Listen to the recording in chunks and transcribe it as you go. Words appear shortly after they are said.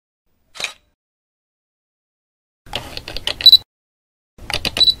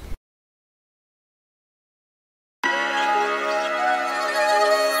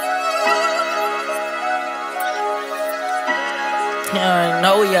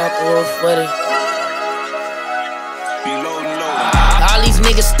know we out the roof with it. All these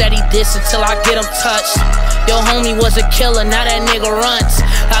niggas steady diss until I get them touched. Yo homie was a killer, now that nigga runs.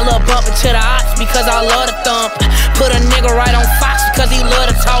 I love bumping to the ops because I love to thump. Put a nigga right on Fox because he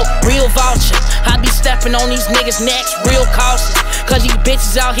love to talk. Real Vulture, I be stepping on these niggas' necks, real cautious. Cause these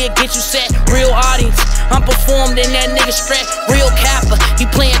bitches out here get you set, real audience. I'm performed in that nigga stretch, real capper. He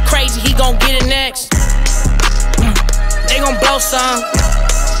playing crazy, he gon' get it next. They gon' blow some,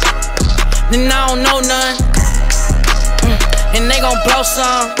 then I don't know none. And they gon' blow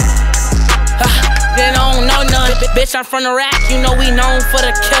some, then I don't know none. Bitch, I'm from the rack, you know we known for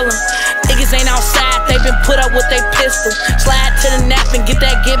the killing. Niggas ain't outside, they been put up with they pistol. Slide to the nap and get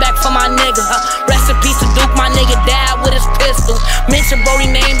that get back for my nigga. Rest in peace to Duke, my nigga died with his pistol. Mention Brody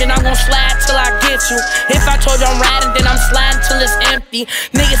name, then I'm gon' slide till I get you. If I told you I'm riding, then I'm sliding till it's empty.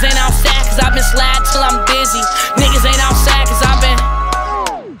 Niggas ain't outside cause I've been sliding till I'm busy. Niggas ain't outside cause I've been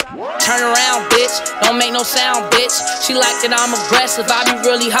turn around, bitch, don't make no sound, bitch. She like that I'm aggressive, I be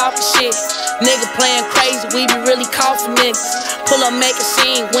really hawking shit. Nigga playing crazy, we be really coughing niggas. Pull up, make a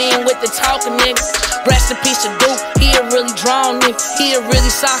scene, we ain't with the talking niggas. Rest in peace to Duke, he a really drawn nigga. He a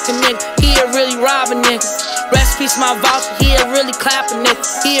really soccer nigga, he a really robbing nigga. Rest in peace my Vulture, he a really clapping nigga.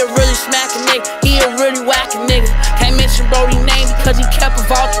 He a really smacking nigga, he a really whacking nigga. Can't mention Brody name because he kept a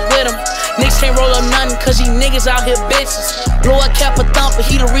Vulture with him. Niggas can't roll up nothing cause these niggas out here bitches. Lord kept a thumper,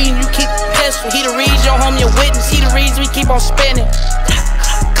 he the reason you keep a pistol. He the reason your homie a witness, he the reason we keep on spinning.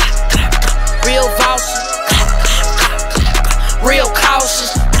 Real Vulture, real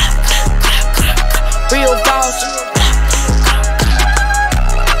cautious. Real Vulture,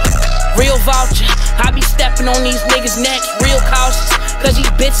 real Vulture. I be stepping on these niggas' necks, real cautious. Cause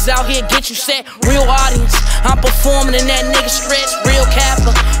these bitches out here get you set, real audience. I'm performing in that nigga stretch, real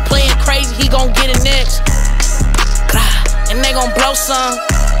capper. Playing crazy, he gon' get it next. And they gon' blow some,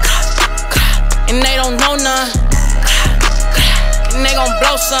 and they don't know none. And they gon'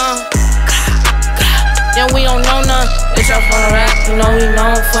 blow some, yeah, we don't know none. Bitch, I'm from the rap, you know we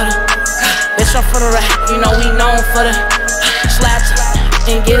known for the. Bitch, I'm from the rap, you know we known for the. Slap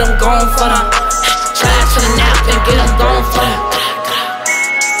to and get them going for the. Slide to the nap and get them going for the.